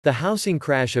The housing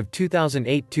crash of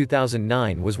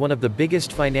 2008-2009 was one of the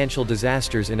biggest financial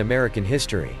disasters in American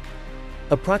history.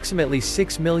 Approximately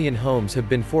 6 million homes have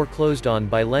been foreclosed on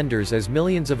by lenders as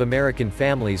millions of American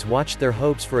families watched their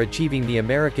hopes for achieving the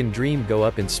American dream go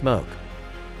up in smoke.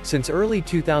 Since early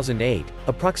 2008,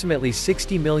 approximately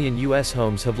 60 million U.S.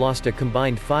 homes have lost a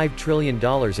combined $5 trillion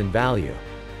in value.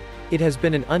 It has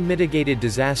been an unmitigated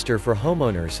disaster for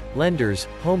homeowners, lenders,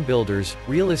 home builders,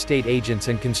 real estate agents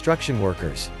and construction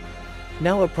workers.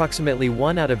 Now approximately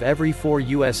 1 out of every 4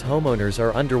 U.S. homeowners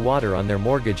are underwater on their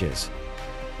mortgages.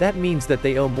 That means that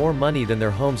they owe more money than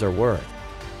their homes are worth.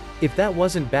 If that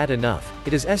wasn't bad enough,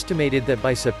 it is estimated that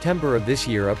by September of this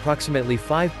year approximately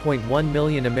 5.1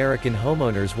 million American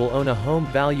homeowners will own a home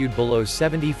valued below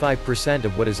 75%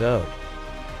 of what is owed.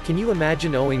 Can you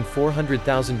imagine owing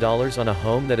 $400,000 on a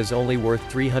home that is only worth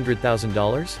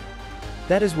 $300,000?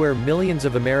 That is where millions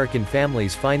of American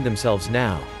families find themselves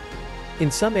now. In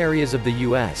some areas of the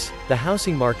U.S., the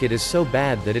housing market is so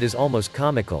bad that it is almost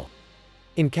comical.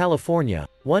 In California,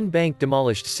 one bank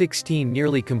demolished 16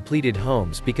 nearly completed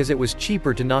homes because it was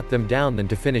cheaper to knock them down than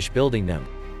to finish building them.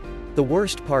 The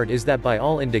worst part is that by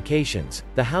all indications,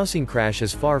 the housing crash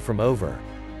is far from over.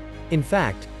 In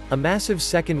fact, a massive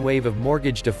second wave of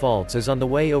mortgage defaults is on the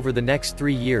way over the next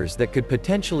 3 years that could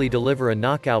potentially deliver a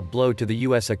knockout blow to the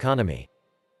U.S. economy.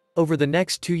 Over the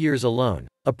next 2 years alone,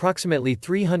 approximately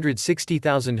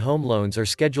 360,000 home loans are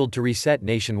scheduled to reset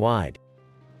nationwide.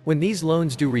 When these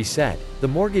loans do reset, the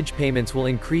mortgage payments will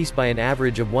increase by an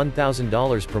average of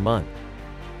 $1,000 per month.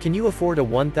 Can you afford a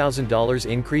 $1,000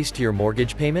 increase to your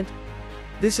mortgage payment?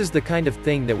 This is the kind of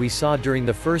thing that we saw during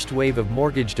the first wave of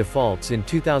mortgage defaults in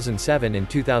 2007 and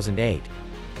 2008.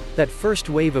 That first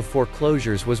wave of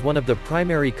foreclosures was one of the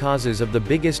primary causes of the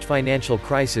biggest financial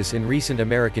crisis in recent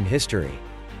American history.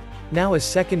 Now a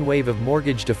second wave of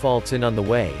mortgage defaults is on the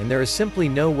way, and there is simply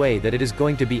no way that it is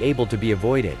going to be able to be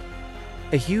avoided.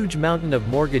 A huge mountain of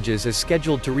mortgages is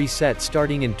scheduled to reset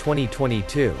starting in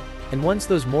 2022. And once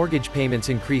those mortgage payments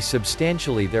increase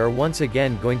substantially, there are once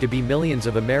again going to be millions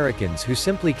of Americans who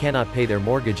simply cannot pay their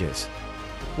mortgages.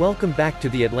 Welcome back to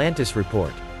the Atlantis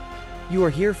Report. You are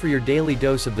here for your daily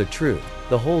dose of the truth,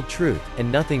 the whole truth, and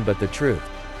nothing but the truth.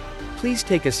 Please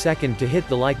take a second to hit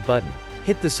the like button,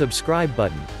 hit the subscribe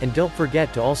button, and don't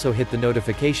forget to also hit the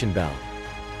notification bell.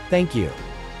 Thank you.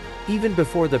 Even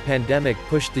before the pandemic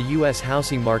pushed the U.S.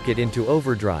 housing market into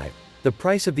overdrive, the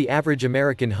price of the average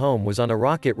American home was on a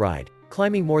rocket ride,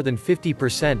 climbing more than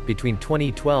 50% between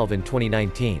 2012 and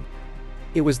 2019.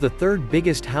 It was the third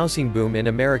biggest housing boom in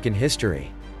American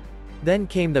history. Then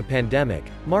came the pandemic,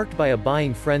 marked by a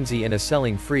buying frenzy and a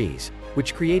selling freeze,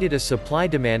 which created a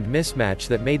supply-demand mismatch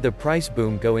that made the price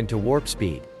boom go into warp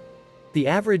speed. The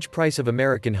average price of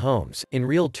American homes, in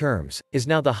real terms, is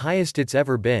now the highest it's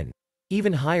ever been,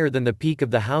 even higher than the peak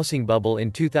of the housing bubble in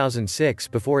 2006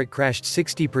 before it crashed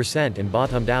 60% and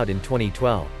bottomed out in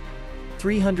 2012.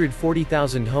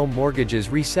 340,000 home mortgages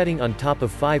resetting on top of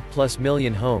 5+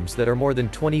 million homes that are more than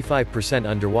 25%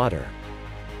 underwater.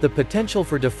 The potential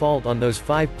for default on those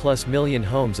 5+ million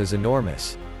homes is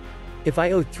enormous. If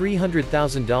I owe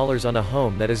 $300,000 on a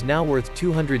home that is now worth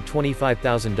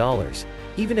 $225,000,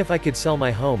 even if I could sell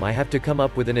my home, I have to come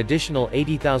up with an additional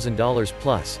 $80,000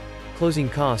 plus closing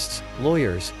costs,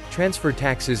 lawyers, transfer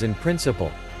taxes and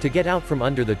principal, to get out from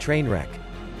under the train wreck.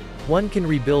 One can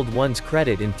rebuild one's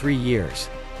credit in 3 years.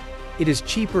 It is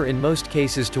cheaper in most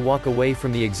cases to walk away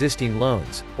from the existing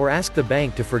loans, or ask the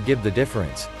bank to forgive the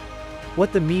difference.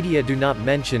 What the media do not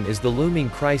mention is the looming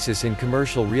crisis in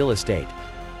commercial real estate.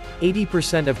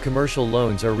 80% of commercial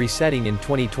loans are resetting in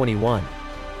 2021.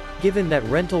 Given that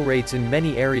rental rates in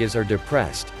many areas are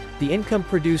depressed, the income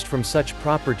produced from such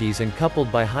properties and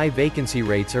coupled by high vacancy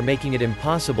rates are making it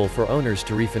impossible for owners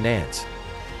to refinance.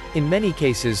 In many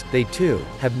cases, they too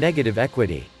have negative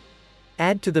equity.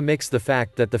 Add to the mix the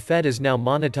fact that the Fed is now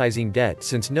monetizing debt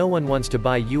since no one wants to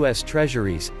buy U.S.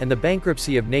 treasuries, and the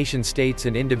bankruptcy of nation-states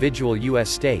and individual U.S.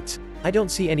 states. I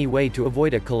don't see any way to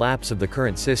avoid a collapse of the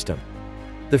current system.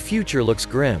 The future looks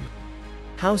grim.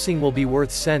 Housing will be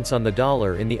worth cents on the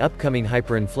dollar in the upcoming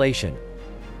hyperinflation.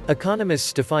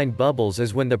 Economists define bubbles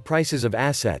as when the prices of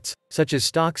assets, such as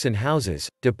stocks and houses,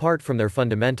 depart from their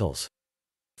fundamentals.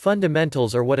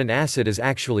 Fundamentals are what an asset is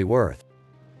actually worth.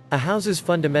 A house's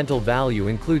fundamental value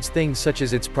includes things such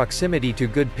as its proximity to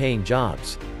good-paying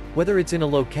jobs, whether it's in a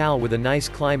locale with a nice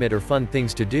climate or fun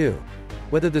things to do,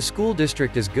 whether the school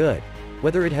district is good,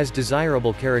 whether it has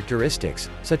desirable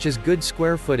characteristics, such as good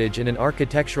square footage and an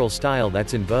architectural style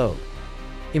that's in vogue.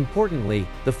 Importantly,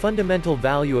 the fundamental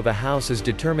value of a house is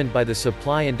determined by the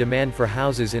supply and demand for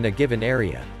houses in a given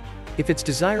area. If it's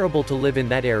desirable to live in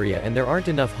that area and there aren't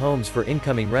enough homes for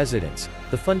incoming residents,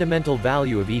 the fundamental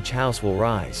value of each house will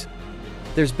rise.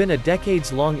 There's been a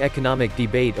decades-long economic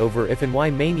debate over if and why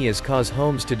manias cause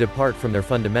homes to depart from their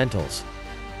fundamentals.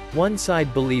 One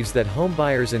side believes that home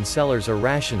buyers and sellers are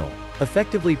rational,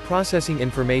 effectively processing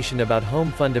information about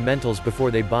home fundamentals before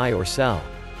they buy or sell.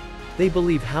 They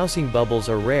believe housing bubbles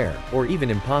are rare, or even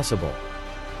impossible.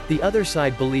 The other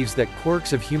side believes that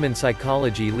quirks of human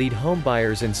psychology lead home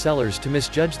buyers and sellers to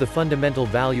misjudge the fundamental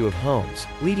value of homes,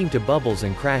 leading to bubbles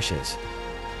and crashes.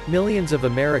 Millions of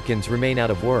Americans remain out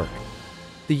of work.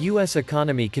 The U.S.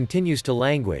 economy continues to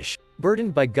languish,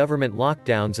 burdened by government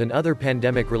lockdowns and other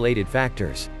pandemic-related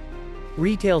factors.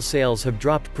 Retail sales have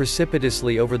dropped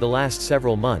precipitously over the last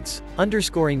several months,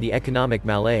 underscoring the economic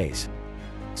malaise.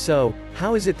 So,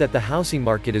 how is it that the housing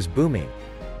market is booming?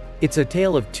 It's a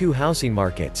tale of two housing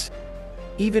markets.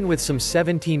 Even with some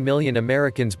 17 million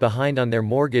Americans behind on their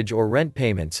mortgage or rent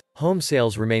payments, home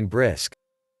sales remain brisk.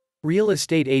 Real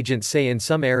estate agents say in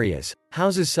some areas,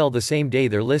 houses sell the same day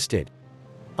they're listed.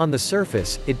 On the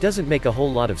surface, it doesn't make a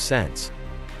whole lot of sense.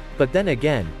 But then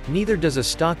again, neither does a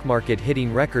stock market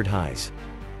hitting record highs.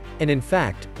 And in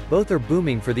fact, both are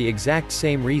booming for the exact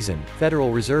same reason: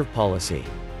 Federal Reserve policy.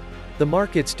 The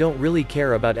markets don't really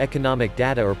care about economic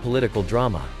data or political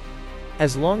drama.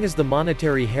 As long as the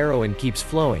monetary heroin keeps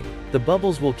flowing, the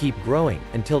bubbles will keep growing,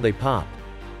 until they pop.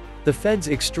 The Fed's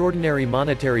extraordinary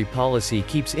monetary policy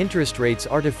keeps interest rates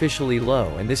artificially low,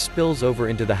 and this spills over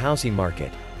into the housing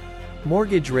market.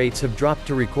 Mortgage rates have dropped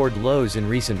to record lows in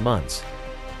recent months.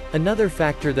 Another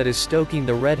factor that is stoking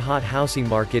the red-hot housing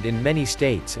market in many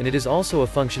states, and it is also a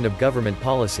function of government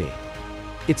policy.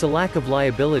 It's a lack of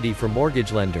liability for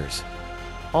mortgage lenders.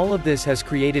 All of this has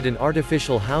created an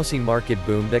artificial housing market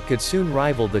boom that could soon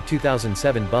rival the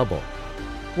 2007 bubble.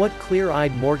 What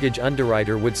clear-eyed mortgage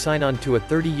underwriter would sign on to a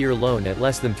 30-year loan at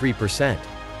less than 3%?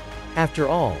 After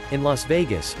all, in Las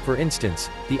Vegas, for instance,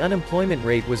 the unemployment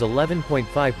rate was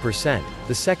 11.5%,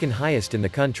 the second highest in the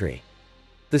country.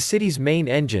 The city's main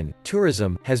engine,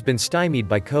 tourism, has been stymied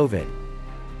by COVID.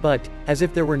 But, as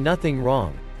if there were nothing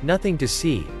wrong, nothing to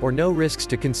see, or no risks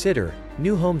to consider,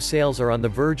 new home sales are on the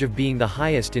verge of being the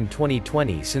highest in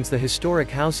 2020 since the historic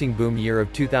housing boom year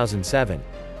of 2007.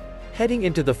 Heading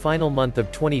into the final month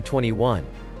of 2021,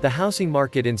 the housing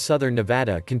market in southern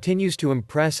Nevada continues to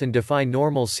impress and defy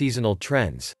normal seasonal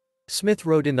trends. Smith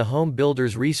wrote in the Home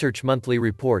Builders Research Monthly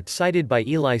Report cited by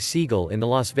Eli Siegel in the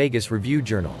Las Vegas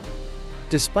Review-Journal.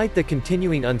 Despite the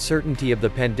continuing uncertainty of the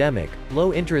pandemic,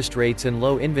 low interest rates and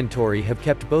low inventory have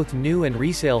kept both new and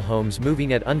resale homes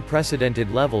moving at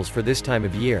unprecedented levels for this time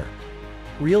of year.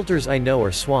 Realtors I know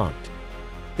are swamped.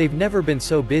 They've never been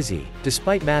so busy,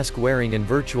 despite mask wearing and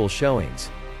virtual showings.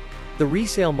 The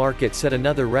resale market set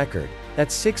another record,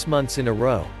 that's 6 months in a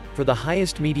row, for the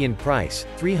highest median price,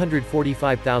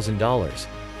 $345,000.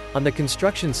 On the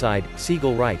construction side,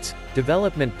 Siegel writes,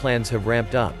 development plans have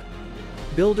ramped up.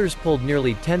 Builders pulled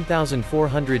nearly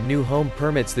 10,400 new home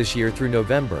permits this year through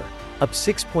November, up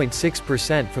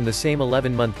 6.6% from the same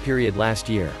 11-month period last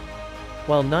year.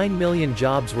 While 9 million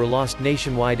jobs were lost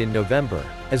nationwide in November,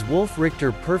 as Wolf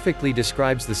Richter perfectly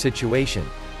describes the situation,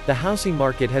 the housing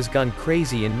market has gone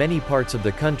crazy in many parts of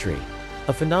the country,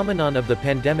 a phenomenon of the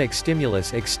pandemic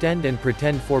stimulus extend and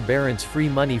pretend forbearance free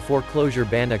money foreclosure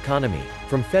ban economy,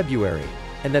 from February,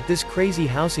 and that this crazy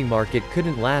housing market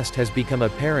couldn't last has become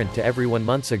apparent to everyone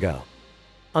months ago.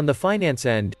 On the finance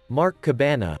end, Mark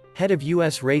Cabana, head of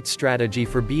U.S. rate strategy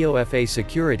for BofA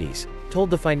Securities, told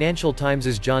the Financial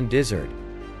Times' John Dizzard,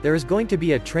 there is going to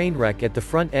be a train wreck at the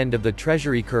front end of the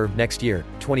Treasury curve next year,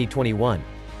 2021.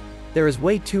 There is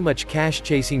way too much cash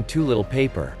chasing too little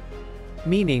paper.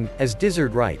 Meaning, as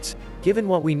Dizzard writes, given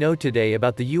what we know today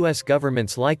about the U.S.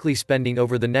 government's likely spending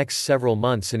over the next several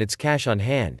months and its cash on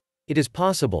hand, it is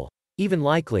possible, even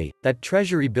likely, that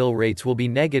Treasury bill rates will be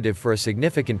negative for a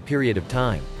significant period of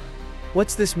time.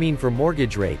 What's this mean for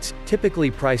mortgage rates,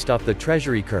 typically priced off the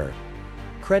Treasury curve?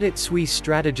 Credit Suisse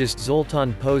strategist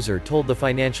Zoltan Poser told the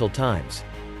Financial Times.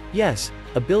 Yes,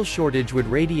 a bill shortage would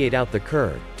radiate out the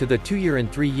curve, to the 2-year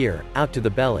and 3-year, out to the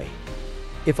belly.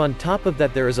 If on top of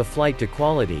that there is a flight to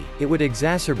quality, it would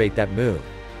exacerbate that move.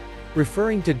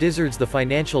 Referring to Dizzard's The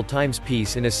Financial Times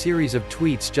piece in a series of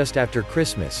tweets just after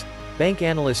Christmas, bank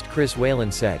analyst Chris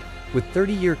Whalen said, with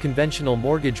 30-year conventional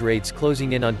mortgage rates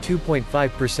closing in on 2.5%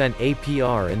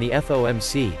 APR and the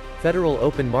FOMC, Federal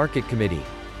Open Market Committee,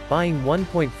 buying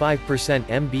 1.5%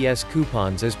 MBS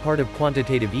coupons as part of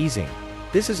quantitative easing,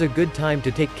 this is a good time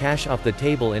to take cash off the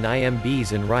table in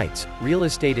IMBs and REITs, real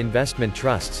estate investment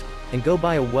trusts, and go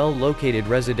buy a well-located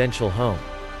residential home.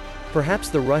 Perhaps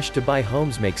the rush to buy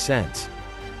homes makes sense.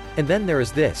 And then there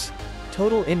is this.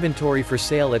 Total inventory for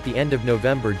sale at the end of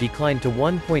November declined to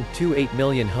 1.28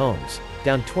 million homes,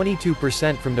 down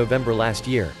 22% from November last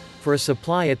year, for a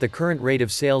supply at the current rate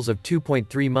of sales of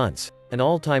 2.3 months, an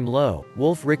all-time low,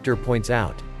 Wolf Richter points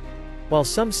out. While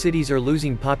some cities are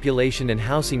losing population and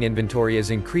housing inventory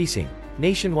is increasing,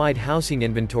 nationwide housing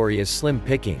inventory is slim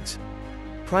pickings.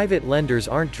 Private lenders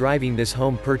aren't driving this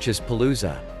home purchase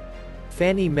palooza.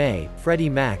 Fannie Mae, Freddie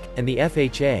Mac, and the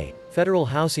FHA, Federal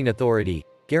Housing Authority,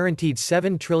 guaranteed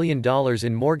 $7 trillion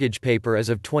in mortgage paper as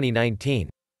of 2019,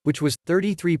 which was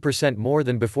 33% more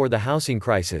than before the housing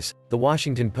crisis, The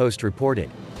Washington Post reported.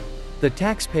 The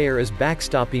taxpayer is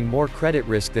backstopping more credit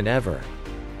risk than ever.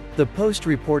 The Post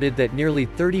reported that nearly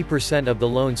 30% of the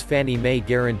loans Fannie Mae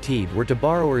guaranteed were to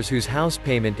borrowers whose house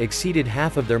payment exceeded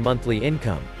half of their monthly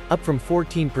income, up from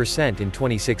 14% in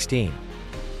 2016.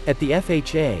 At the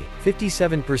FHA,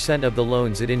 57% of the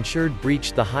loans it insured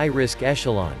breached the high-risk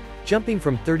echelon, jumping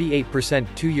from 38%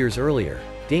 2 years earlier,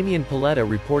 Damian Paletta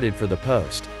reported for the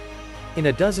Post. In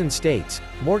a dozen states,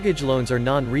 mortgage loans are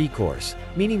non-recourse,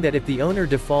 meaning that if the owner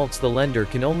defaults, the lender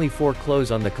can only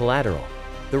foreclose on the collateral.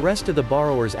 The rest of the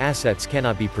borrower's assets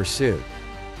cannot be pursued.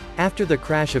 After the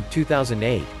crash of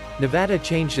 2008, Nevada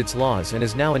changed its laws and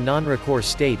is now a non-recourse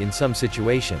state in some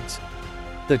situations.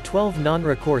 The 12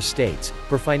 non-recourse states,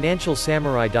 for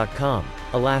FinancialSamurai.com,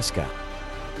 Alaska,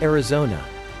 Arizona,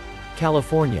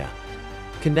 California,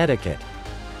 Connecticut,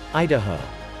 Idaho,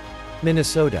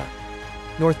 Minnesota,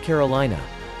 North Carolina,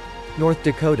 North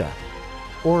Dakota,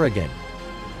 Oregon,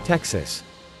 Texas,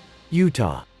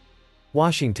 Utah,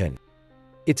 Washington.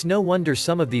 It's no wonder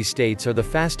some of these states are the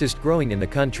fastest growing in the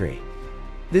country.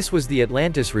 This was the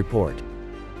Atlantis Report.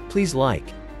 Please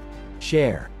like,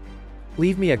 share,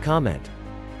 leave me a comment,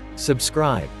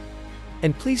 subscribe.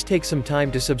 And please take some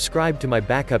time to subscribe to my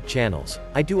backup channels,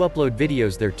 I do upload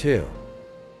videos there too.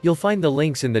 You'll find the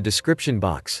links in the description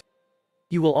box.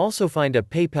 You will also find a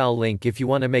PayPal link if you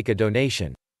want to make a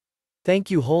donation.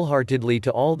 Thank you wholeheartedly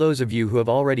to all those of you who have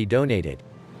already donated.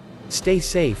 Stay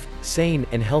safe, sane,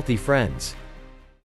 and healthy, friends.